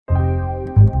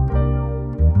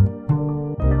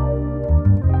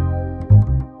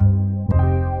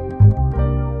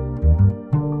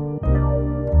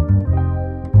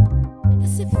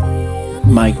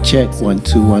Mic check, 1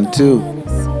 2 1 2.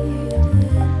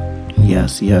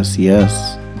 Yes, yes,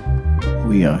 yes.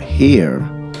 We are here.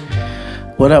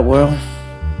 What up, world?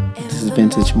 This is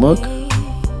Vintage Mook,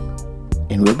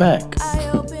 and we're back.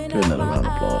 Give another round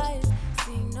of applause.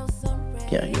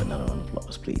 Yeah, give another round of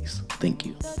applause, please. Thank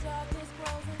you.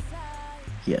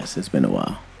 Yes, it's been a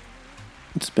while.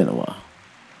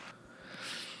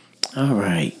 All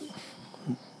right.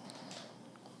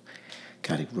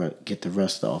 Gotta get the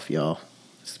rust off, y'all.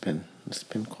 It's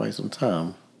been quite some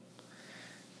time.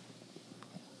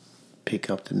 Pick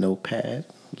up the notepad,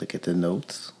 look at the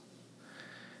notes,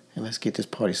 and let's get this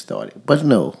party started. But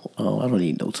no, I don't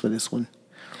need notes for this one.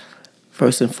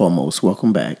 First and foremost,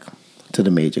 welcome back to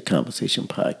the Major Conversation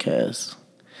Podcast.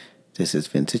 This is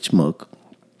Vintage Mook,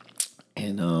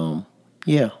 and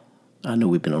yeah, I know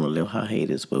we've been on a little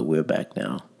hiatus, but we're back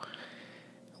now.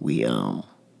 We've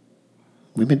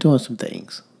been doing some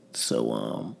things.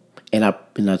 So and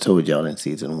I told y'all in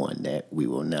season 1 that we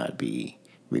will not be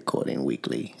recording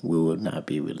weekly. We will not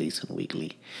be releasing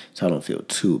weekly. So I don't feel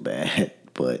too bad.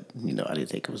 But, I didn't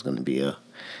think it was going to be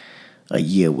a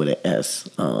year with an S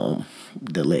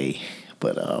delay.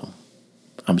 But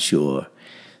I'm sure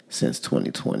since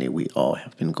 2020, we all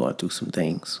have been going through some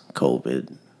things.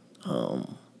 COVID,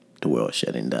 the world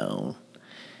shutting down.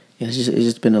 And it's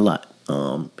just been a lot.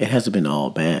 It hasn't been all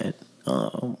bad.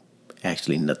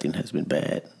 Actually, nothing has been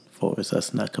bad for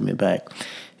us not coming back.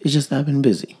 It's just I've been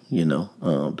busy,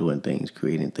 doing things,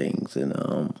 creating things,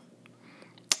 and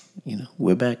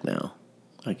we're back now.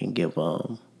 I can give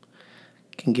a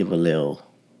little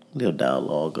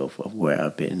dialogue of where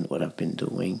I've been, what I've been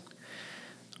doing.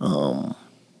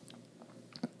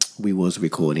 We was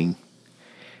recording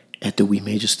at the We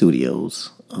Major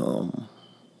Studios.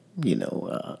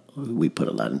 We put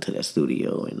a lot into that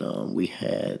studio, and we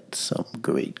had some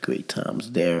great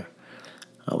times there.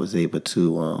 I was able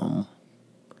to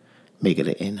make it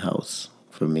an in-house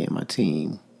for me and my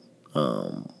team.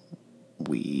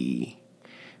 We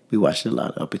watched a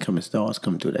lot of up-and-coming stars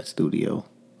come through that studio,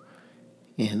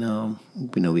 and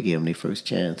we gave them their first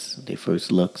chance, their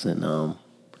first looks, and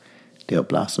they'll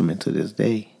blossom into this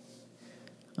day.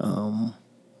 But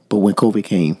when COVID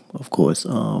came, of course,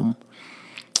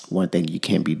 one thing you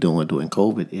can't be doing during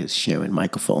COVID is sharing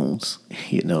microphones,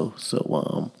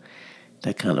 so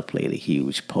that kind of played a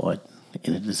huge part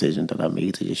in the decision that I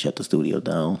made to just shut the studio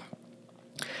down.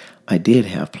 I did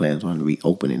have plans on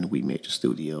reopening the We Major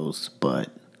Studios,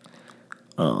 but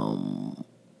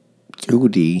through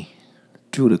the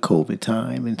COVID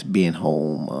time and being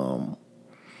home,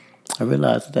 I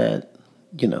realized that,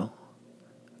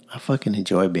 I fucking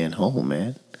enjoy being home,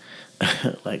 man.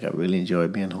 Like, I really enjoy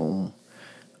being home.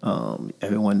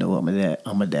 Everyone know I'm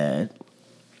a dad.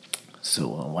 So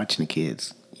watching the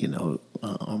kids,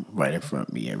 right in front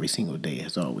of me every single day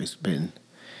has always been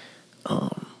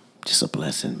just a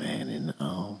blessing, man. And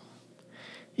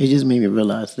it just made me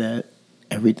realize that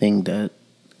everything that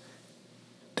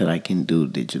I can do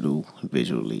digital,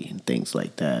 visually, and things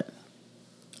like that,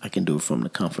 I can do from the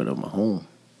comfort of my home.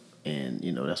 And,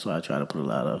 that's why I try to put a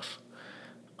lot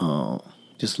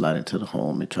into the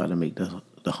home and try to make the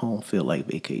home feel like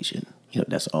vacation.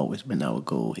 That's always been our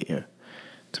goal here,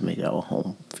 to make our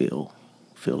home feel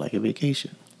like a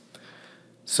vacation.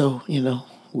 So,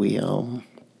 we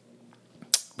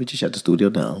just shut the studio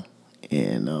down,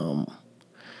 and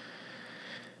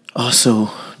also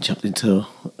jumped into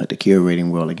the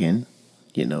curating world again.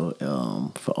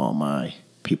 For all my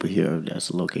people here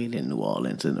that's located in New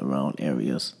Orleans and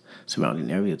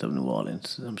surrounding areas of New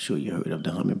Orleans, I'm sure you heard of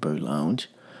the Hummingbird Lounge.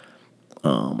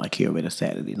 I curate a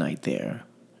Saturday night there,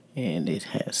 and it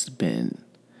has been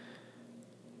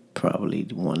probably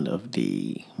one of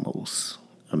the most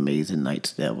amazing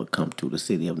nights that ever come through the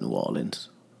city of New Orleans.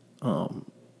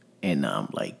 And I'm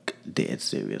like dead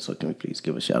serious. So can we please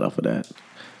give a shout out for that?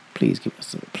 Please give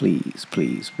us please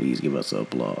give us an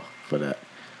applause for that.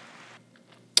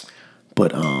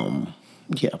 But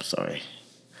yeah, I'm sorry.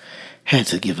 Had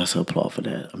to give us an applause for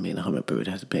that. I mean, the Hummingbird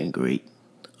has been great.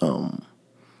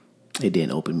 It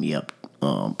didn't open me up,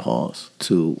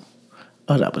 to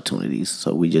other opportunities.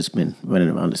 So we just been running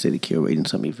around the city curating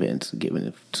some events, giving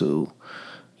it to,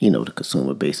 the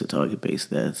consumer base, the target base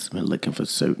that's been looking for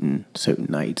certain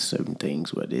nights, certain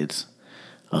things, whether it's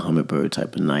a Hummingbird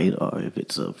type of night, or if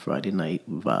it's a Friday night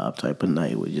vibe type of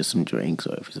night with just some drinks,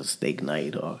 or if it's a steak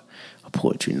night or a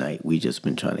poetry night. We just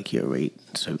been trying to curate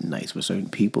certain nights for certain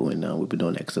people, and we've been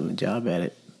doing an excellent job at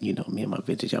it. Me and my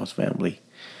Vintage House family,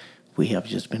 we have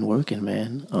just been working,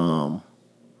 man.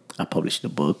 I published a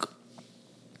book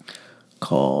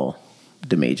called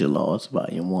The Major Laws,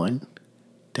 Volume 1.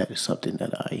 That is something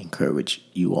that I encourage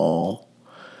you all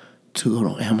to go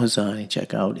on Amazon and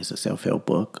check out. It's a self-help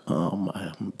book.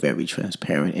 I'm very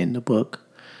transparent in the book.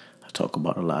 I talk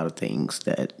about a lot of things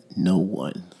that no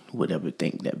one would ever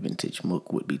think that Vintage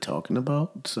Mook would be talking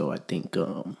about. So I think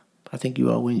you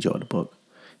all will enjoy the book.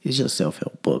 It's just a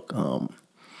self-help book.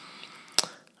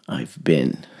 I've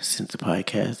been since the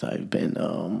podcast. I've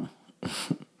been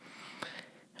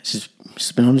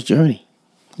just been on a journey.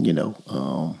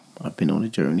 I've been on a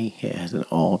journey. It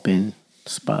hasn't all been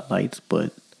spotlights,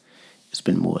 but it's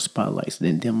been more spotlights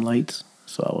than dim lights.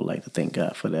 So I would like to thank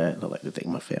God for that. I'd like to thank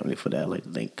my family for that. I'd like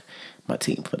to thank my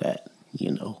team for that.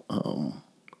 And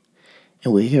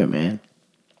we're here, man.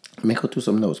 Let me go through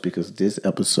some notes because this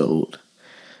episode,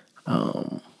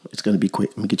 it's gonna be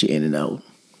quick. Let me get you in and out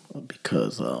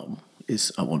because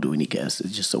I won't do any guests.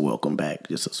 It's just a welcome back,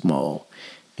 just a small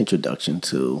introduction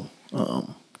to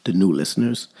the new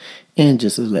listeners, and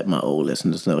just to let my old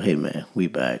listeners know, hey man, we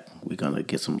back. We're gonna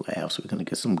get some laughs. We're gonna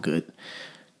get some good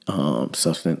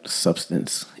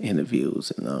substance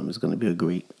interviews, and it's gonna be a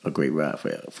great ride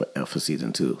for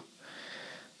season 2.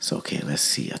 So okay, let's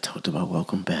see. I talked about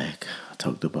welcome back. I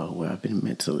talked about where I've been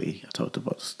mentally. I talked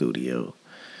about the studio.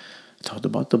 I talked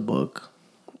about the book.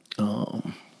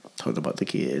 Talked about the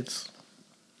kids.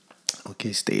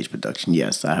 Okay, stage production.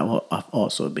 Yes, I've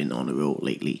also been on the road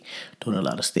lately doing a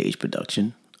lot of stage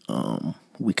production.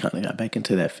 We kind of got back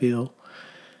into that field.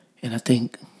 And I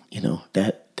think,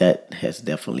 that has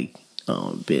definitely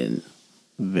been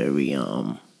very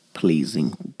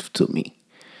pleasing to me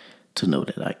to know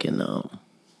that I can,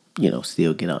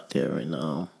 still get out there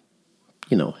and,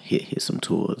 hit some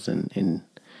tours and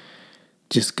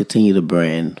just continue the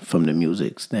brand from the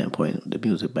music standpoint, the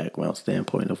music background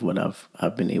standpoint of what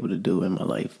I've been able to do in my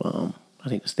life. I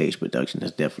think the stage production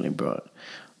has definitely brought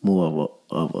more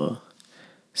of a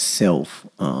self,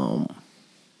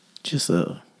 just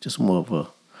more of a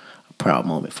proud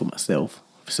moment for myself,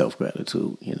 self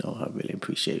gratitude. I really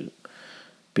appreciate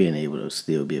being able to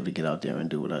still be able to get out there and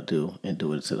do what I do and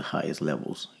do it to the highest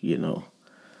levels.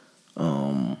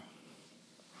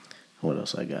 What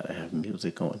else I got? I have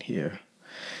music on here.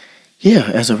 Yeah,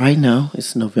 as of right now,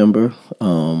 it's November.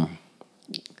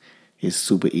 It's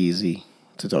super easy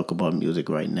to talk about music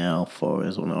right now. For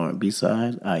as on the R&B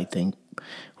side, I think,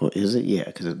 or is it? Yeah,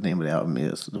 because the name of the album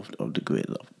is of the Grid.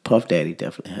 Puff Daddy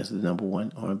definitely has the number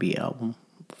one R&B album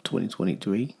of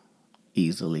 2023.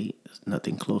 Easily, there's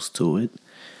nothing close to it.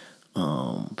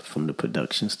 From the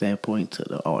production standpoint to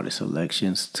the artist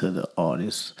selections to the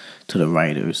artists to the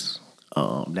writers,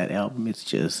 that album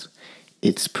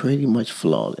it's pretty much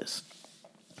flawless.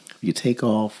 If you take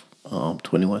off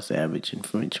 21 Savage and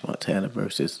French Montana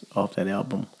verses off that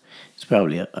album, it's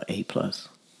probably a A plus.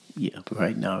 Yeah, but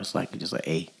right now it's like just an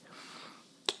A.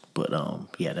 But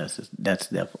yeah, that's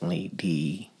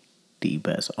definitely the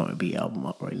best R&B album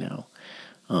up right now.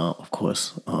 Of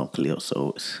course, Cleo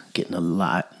Soul is getting a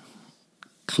lot.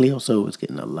 Cleo Soul is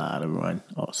getting a lot of run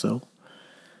also.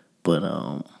 But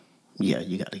yeah,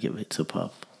 you got to give it to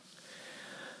Puff.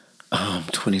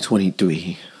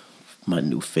 2023. My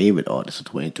new favorite artist of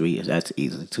 23 that's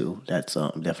easy too. That's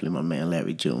definitely my man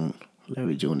Larry June.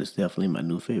 Larry June is definitely my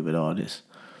new favorite artist.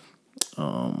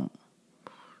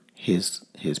 His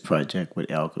project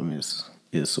with Alchemist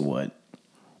is what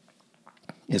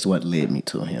led me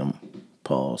to him.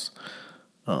 Pause.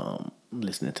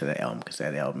 Listening to that album because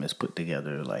that album is put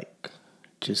together like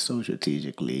just so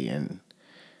strategically and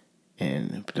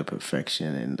the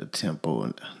perfection and the tempo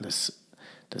and the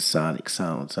sonic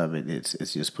sounds of it,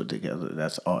 it's just put together.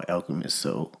 That's all Alchemist.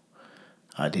 So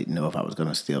I didn't know if I was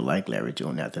gonna still like Larry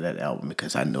June after that album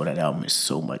because I know that album is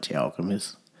so much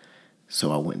Alchemist.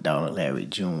 So I went down a Larry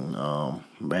June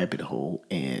rabbit hole,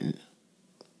 and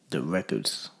the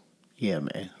records, yeah,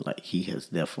 man, like he has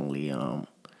definitely been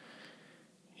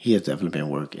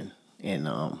working, and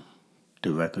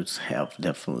the records have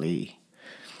definitely.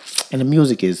 And the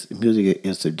music is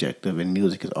subjective, and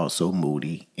music is also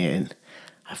moody. And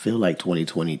I feel like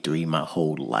 2023, my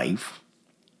whole life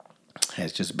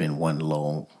has just been one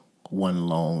long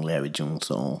Larry June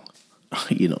song.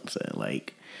 You know what I'm saying?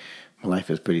 Like, my life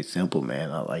is pretty simple,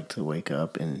 man. I like to wake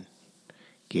up and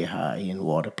get high and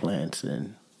water plants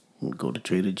and go to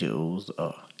Trader Joe's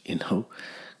or,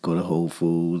 go to Whole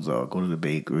Foods or go to the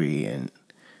bakery and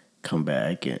come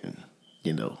back and,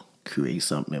 create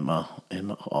something in my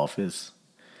office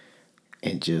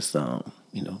and just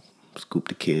scoop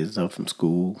the kids up from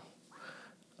school,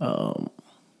 chill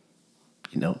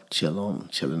in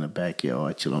the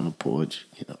backyard, chill on the porch,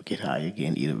 get high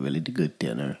again, eat a really good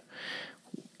dinner,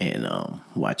 and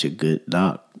watch a good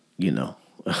doc,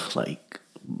 like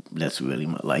that's really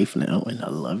my life now, and I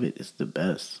love it. It's the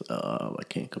best. I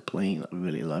can't complain. I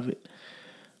really love it.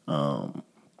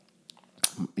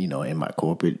 In my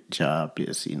corporate job,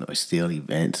 it's still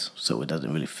events, so it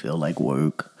doesn't really feel like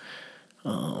work.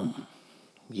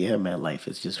 Yeah, man, life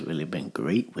has just really been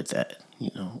great with that.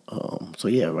 So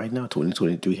yeah, right now,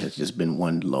 2023 has just been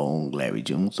one long Larry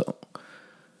June song,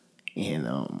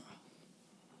 and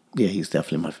yeah, he's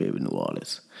definitely my favorite new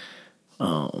artist.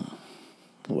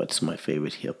 What's my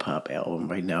favorite hip hop album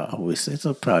right now? It's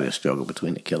probably a struggle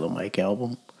between the Killer Mike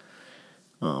album.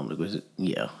 And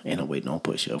I'm waiting on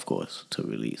Pusha, of course, to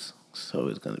release. So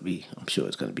I'm sure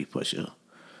it's gonna be Pusha.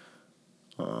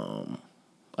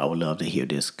 I would love to hear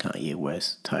this Kanye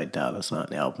West Ty Dolla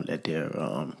 $ign album that they're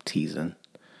teasing.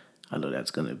 I know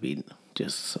that's gonna be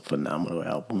just a phenomenal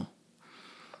album.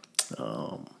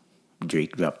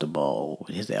 Drake dropped the ball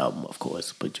with his album, of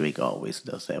course, but Drake always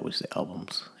does that with his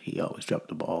albums. He always dropped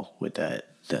the ball with that.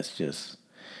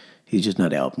 He's just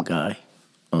not an album guy.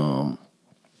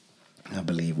 I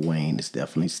believe Wayne is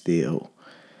definitely still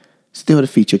the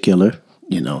feature killer.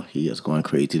 He is going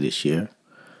crazy this year.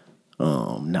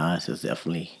 Nas has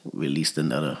definitely released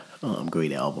another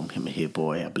great album. Him and Hit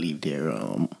Boy. I believe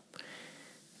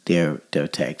their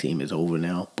tag team is over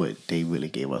now, but they really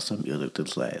gave us some music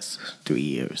this last 3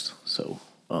 years. So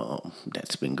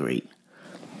that's been great.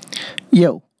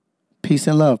 Yo, peace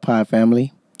and love, Pie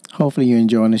family. Hopefully you're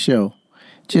enjoying the show.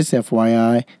 Just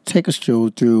FYI, take a stroll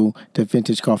through the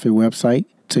Vintage Coffee website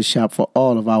to shop for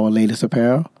all of our latest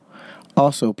apparel.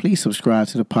 Also, please subscribe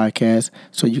to the podcast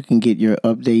so you can get your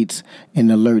updates and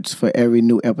alerts for every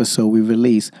new episode we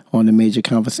release on The Major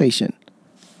Conversation.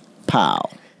 Pow.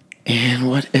 And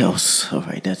what else? All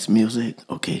right, that's music.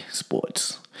 Okay,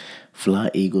 sports.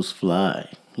 Fly, Eagles, fly.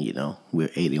 We're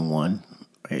 8-1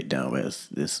 right now as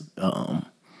this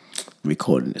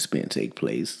recording is being take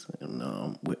place.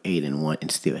 And we're 8-1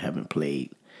 and still haven't played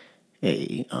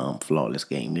a flawless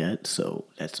game yet. So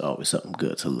that's always something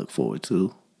good to look forward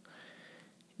to.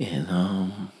 And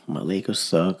my Lakers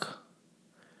suck.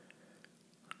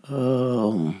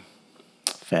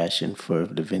 Fashion for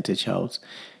the Vintage House.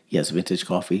 Yes, Vintage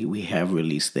Coffee. We have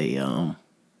released a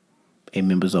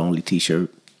members only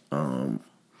T-shirt.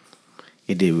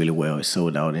 It did really well. It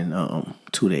sold out in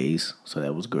 2 days, so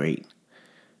that was great.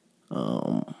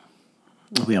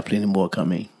 We have plenty more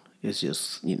coming. It's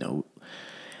just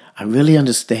I really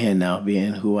understand now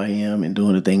being who I am and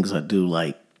doing the things I do.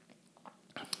 Like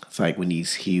it's like when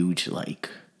these huge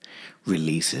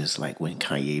releases, like when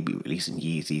Kanye be releasing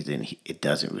Yeezys and it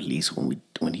doesn't release when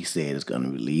he said it's gonna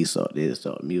release or this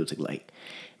or music. Like,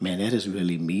 man, that is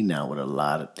really me now with a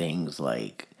lot of things.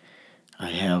 Like I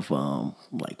have 4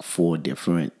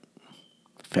 different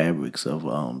fabrics of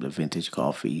the Vintage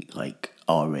Coffee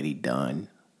already done,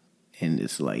 and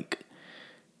it's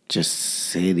just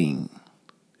sitting.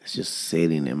 It's just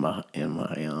sitting in my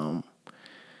on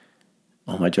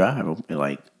my drive.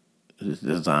 The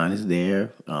design is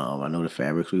there. I know the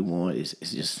fabrics we want. It's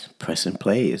just press and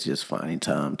play. It's just finding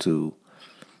time to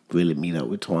really meet up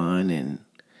with Twine and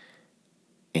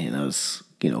us,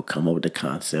 come up with the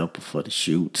concept for the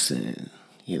shoots and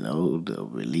the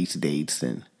release dates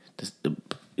and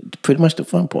pretty much the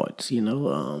fun parts.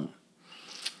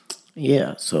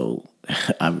 Yeah. So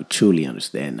I truly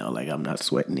understand now. Like I'm not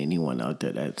sweating anyone out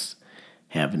there that's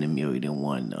having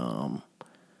 1,000,001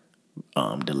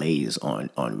 delays on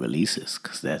releases,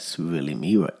 because that's really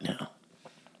me right now.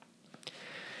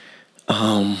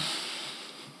 I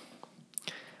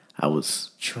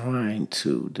was trying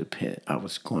to I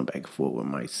was going back and forth with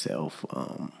myself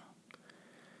on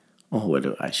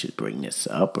whether I should bring this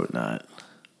up or not,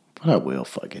 but I will.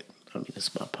 Fuck it. I mean,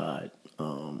 it's my pod.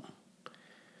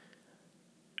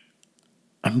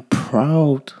 I'm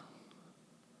proud.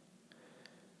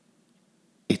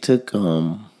 It took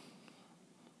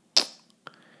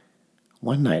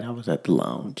one night I was at the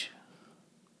lounge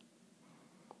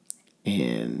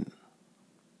and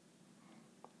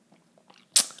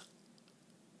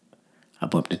I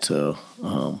bumped into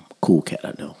cool cat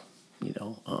I know,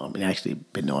 and actually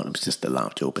been on him since the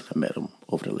lounge opened. I met him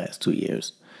over the last 2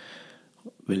 years.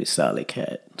 Really solid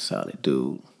cat, solid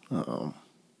dude.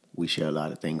 We share a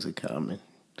lot of things in common.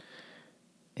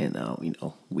 And,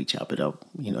 we chop it up,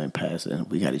 in passing.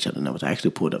 We got each other numbers. I actually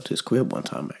pulled up to his crib one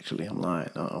time, actually. I'm lying.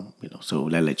 So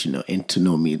that lets you know. And to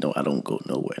know me, I don't go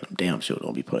nowhere. I'm damn sure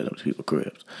don't be pulling up to people's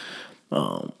cribs.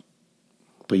 But,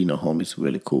 homie's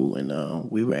really cool. And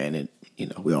we ran it.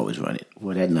 We always run it.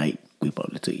 Well, that night, we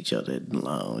bumped into each other at the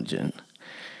lounge. And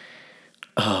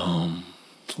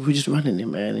we were just running it,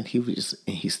 man. And he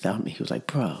stopped me. He was like,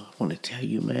 bro, I want to tell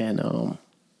you, man,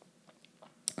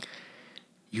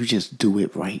 you just do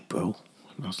it right, bro.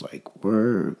 And I was like,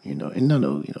 word, and none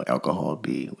of, alcohol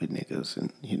be with niggas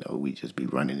and, we just be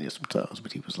running it sometimes.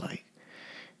 But he was like,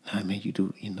 nah, man, you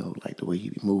do, like the way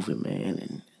you be moving,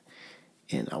 man.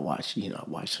 And I watch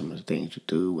some of the things you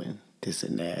do and this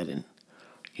and that. And,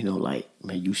 like,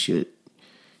 man, you should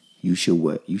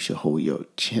hold your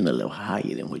chin a little higher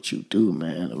than what you do,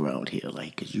 man, around here.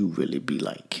 Like, 'cause you really be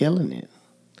like killing it.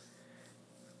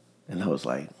 And I was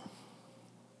like,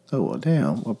 oh, well,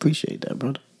 damn, I appreciate that,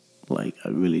 brother. Like, I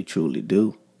really, truly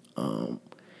do.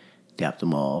 Dapped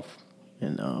them off.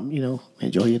 And,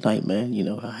 enjoy your night, man.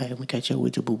 I had to catch up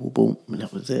with you, boom, boom, boom. And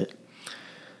that was it.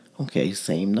 Okay,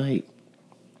 same night.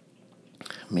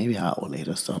 Maybe an hour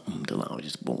later or something, the lounge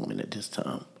is booming at this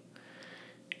time.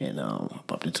 And I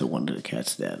bumped into one of the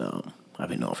cats that I've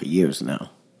been on for years now.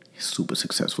 He's super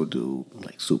successful dude,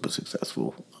 like super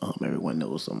successful. Everyone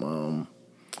knows him.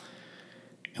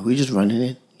 And we just running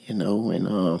it, and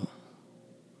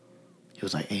he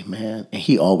was like, hey, man. And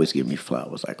he always give me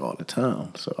flowers, like, all the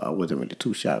time. So I wasn't really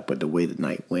too shocked. But the way the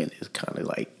night went is kind of,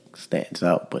 like, stands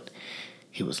out. But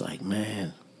he was like,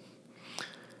 man,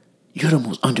 you're the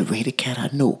most underrated cat I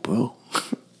know, bro.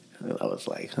 And I was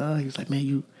like, huh? He was like, man,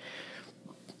 you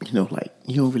like,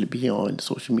 you don't really be on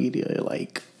social media,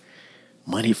 like,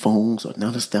 money phones or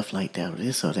none of stuff like that, or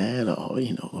this or that, or,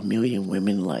 a million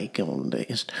women, like, on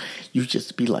the you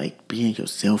just be, like, being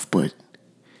yourself, but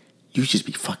you just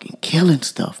be fucking killing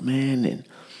stuff, man. And,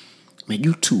 man,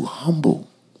 you too humble.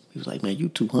 He was like, man, you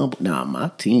too humble. Now,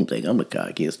 my team think I'm the guy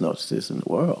against narcissists in the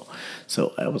world.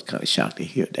 So I was kind of shocked to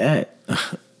hear that.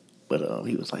 But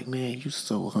he was like, man, you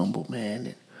so humble, man.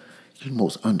 And you the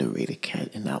most underrated cat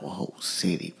in our whole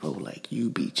city, bro. Like, you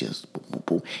be just boom, boom,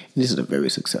 boom. And this is a very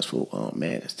successful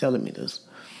man that's telling me this.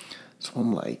 So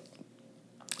I'm like,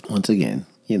 once again,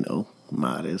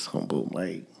 modest, humble,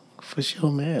 like, for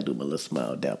sure, man. Do my little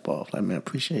smile, dap off. Like, man, I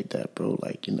appreciate that, bro.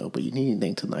 Like, but you need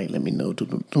anything tonight, let me know.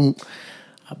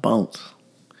 I bounce.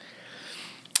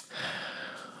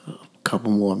 A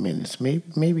couple more minutes,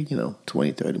 maybe,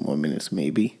 20, 30 more minutes,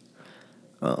 maybe.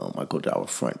 I go to our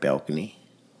front balcony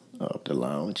of the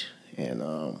lounge and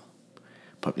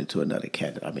bumped into another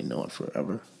cat that I've been knowing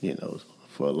forever,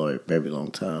 for a very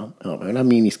long time. And I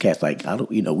mean, these cats, like, I don't,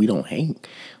 we don't hang.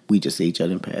 We just see each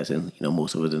other in passing.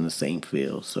 Most of us in the same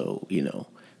field. So,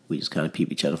 we just kind of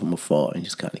peep each other from afar and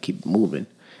just kind of keep it moving.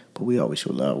 But we always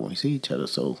show love when we see each other.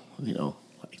 So,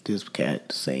 like this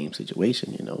cat, same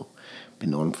situation, Been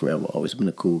knowing him forever, always been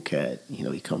a cool cat.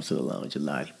 He comes to the lounge a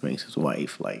lot. He brings his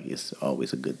wife. Like, it's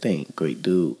always a good thing. Great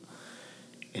dude.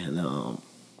 And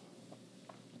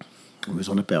we was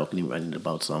on the balcony writing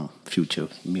about some future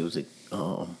music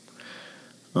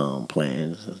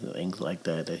plans and things like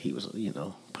that he was,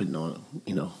 putting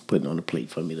on the plate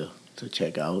for me to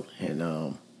check out. And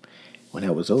when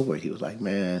that was over, he was like,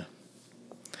 man,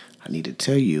 I need to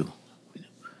tell you,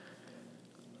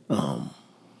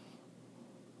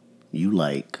 you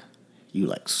like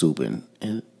soup and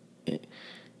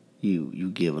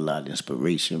you give a lot of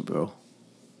inspiration, bro.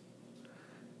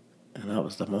 And I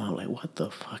was like, what the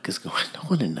fuck is going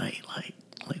on tonight? Like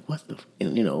what the?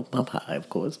 And I'm high, of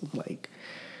course. I'm like,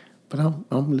 but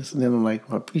I'm listening. I'm like,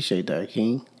 I appreciate that,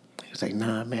 King. He was like,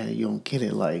 nah, man, you don't get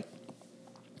it. Like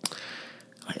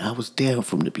I was there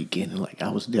from the beginning. Like, I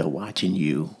was there watching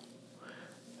you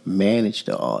manage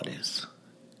the artist,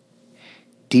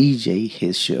 DJ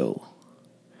his show,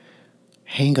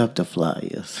 hang up the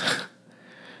flyers,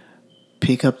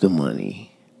 pick up the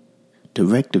money,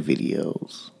 direct the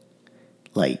videos.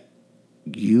 Like,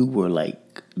 you were,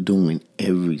 like, doing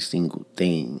every single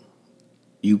thing.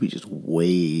 You were just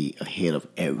way ahead of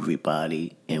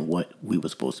everybody and what we were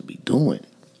supposed to be doing.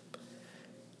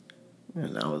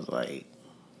 And I was like,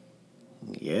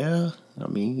 yeah. I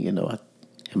mean, in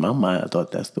my mind, I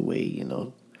thought that's the way,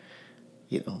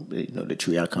 the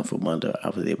tree I come from under. I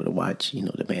was able to watch,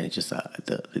 the manager side,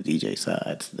 the DJ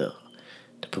sides, the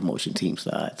promotion team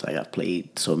sides. Like, I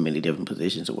played so many different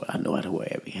positions where I know how to wear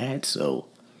every hat. So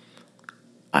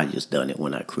I just done it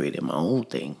when I created my own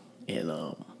thing.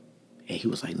 And he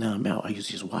was like, nah, man, I used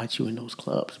to just watch you in those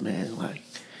clubs, man. Like,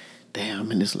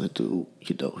 damn, and this little dude,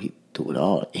 he do it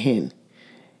all. And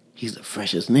he's the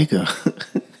freshest nigga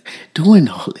doing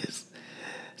all this.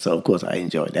 So, of course, I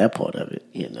enjoyed that part of it,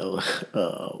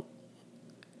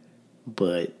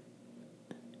 But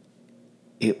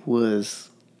it was,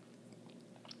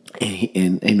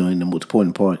 and the most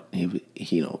important part,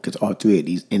 because all three of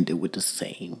these ended with the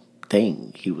same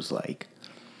thing. He was like,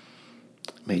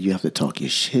 man, you have to talk your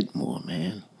shit more,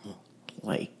 man.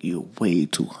 Like, you're way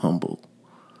too humble.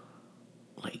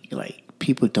 Like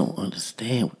people don't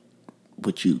understand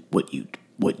what you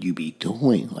what you be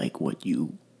doing, like what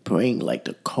you bring, like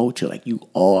the culture, like you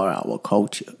are our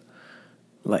culture.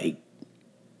 Like,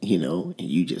 and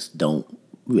you just don't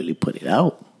really put it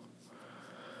out.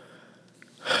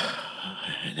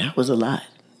 And that was a lot.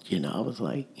 I was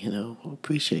like,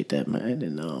 appreciate that, man.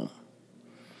 And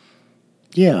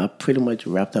yeah, I pretty much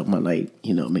wrapped up my night,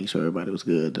 make sure everybody was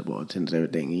good, the bartenders,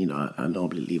 everything. I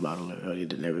normally leave out a little earlier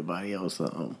than everybody else.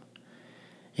 And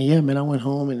yeah, man, I went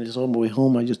home, and just on my way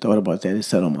home, I just thought about that. It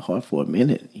sat on my heart for a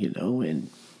minute, and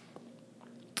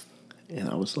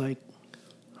I was like,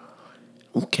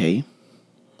 okay,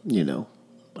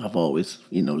 I've always,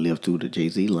 lived through the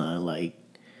Jay-Z line, like,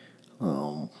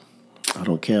 I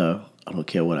don't care. I don't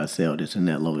care what I say or this and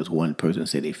that, long as one person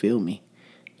say they feel me.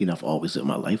 I've always lived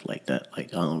my life like that. Like,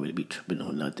 I don't really be tripping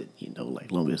on nothing,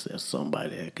 like, long as there's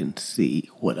somebody that can see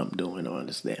what I'm doing or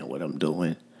understand what I'm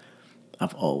doing.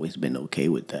 I've always been okay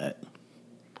with that.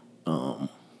 So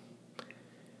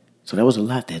that was a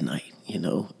lot that night, and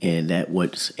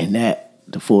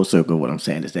the full circle of what I'm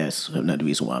saying is that's another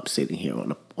reason why I'm sitting here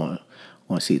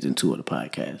on season 2 of the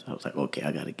podcast. I was like, okay,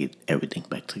 I got to get everything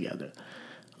back together.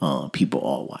 People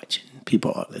are watching.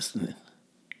 People are listening.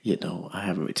 I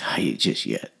haven't retired just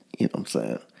yet. You know what I'm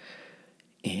saying?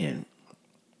 And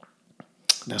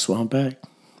that's why I'm back.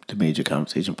 The Major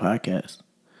Conversation Podcast.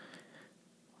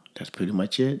 That's pretty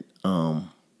much it.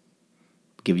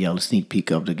 Give y'all a sneak peek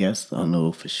of the guests. I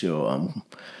know for sure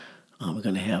we're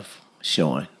going to have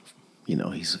Sean.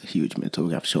 He's a huge mentor.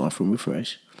 We have Sean from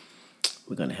Refresh.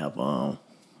 We're going to have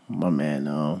my man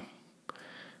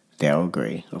Daryl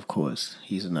Gray, of course.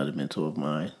 He's another mentor of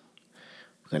mine.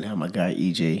 We're going to have my guy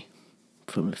EJ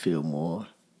from the Fillmore.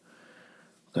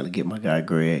 We're going to get my guy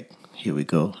Greg. Here we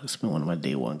go. It's been one of my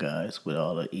day one guys with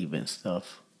all the event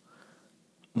stuff.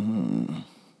 And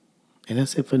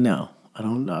that's it for now. I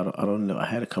don't know. I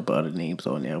had a couple other names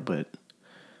on there, but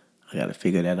I got to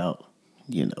figure that out,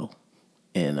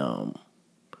 And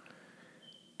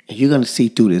you're going to see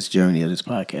through this journey of this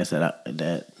podcast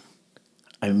that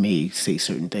I may say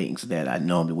certain things that I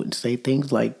normally wouldn't say.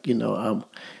 Things like,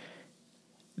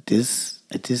 this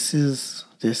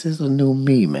is a new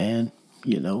me, man.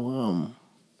 It's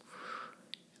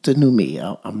a new me.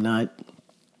 I'm not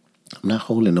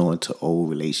holding on to old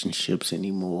relationships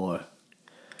anymore.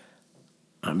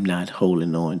 I'm not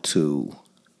holding on to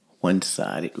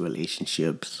one-sided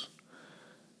relationships.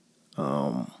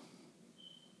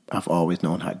 I've always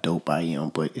known how dope I am,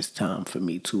 but it's time for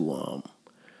me to,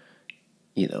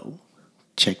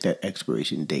 check that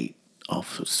expiration date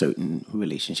off of certain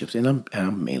relationships. And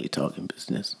I'm mainly talking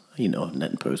business,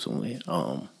 nothing personally.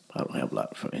 I don't have a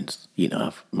lot of friends.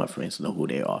 My friends know who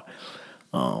they are.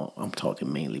 I'm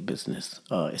talking mainly business.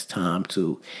 It's time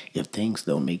to, if things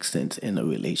don't make sense in a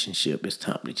relationship, it's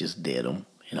time to just dead them.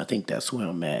 And I think that's where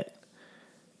I'm at.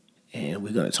 And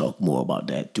we're going to talk more about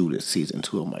that through this season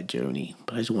 2 of my journey.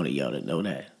 But I just wanted y'all to know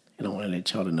that. And I want to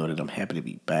let y'all to know that I'm happy to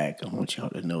be back. I want y'all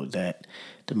to know that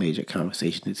the Major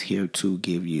Conversation is here to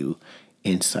give you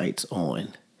insights on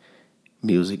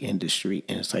music industry,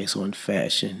 insights on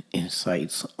fashion,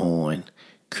 insights on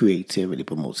creativity,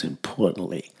 but most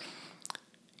importantly,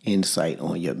 insight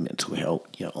on your mental health,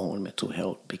 your own mental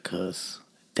health, because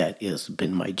that has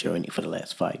been my journey for the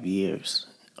last 5 years.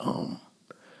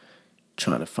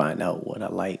 Trying to find out what I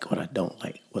like, what I don't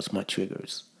like, what's my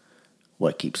triggers,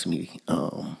 what keeps me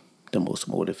the most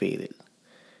motivated,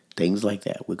 things like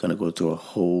that. We're going to go through a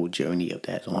whole journey of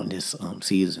that on this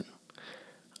season.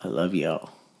 I love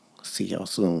y'all. See y'all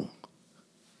soon.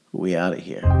 We out of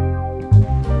here.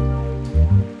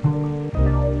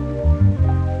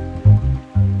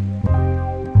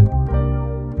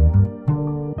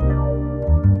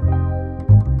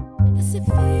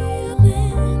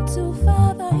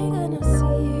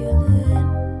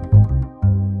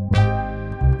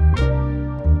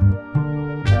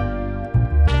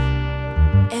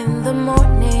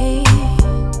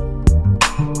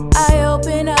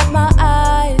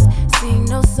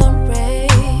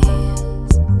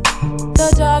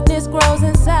 Darkness grows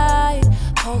inside,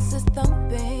 pulses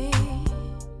thumping.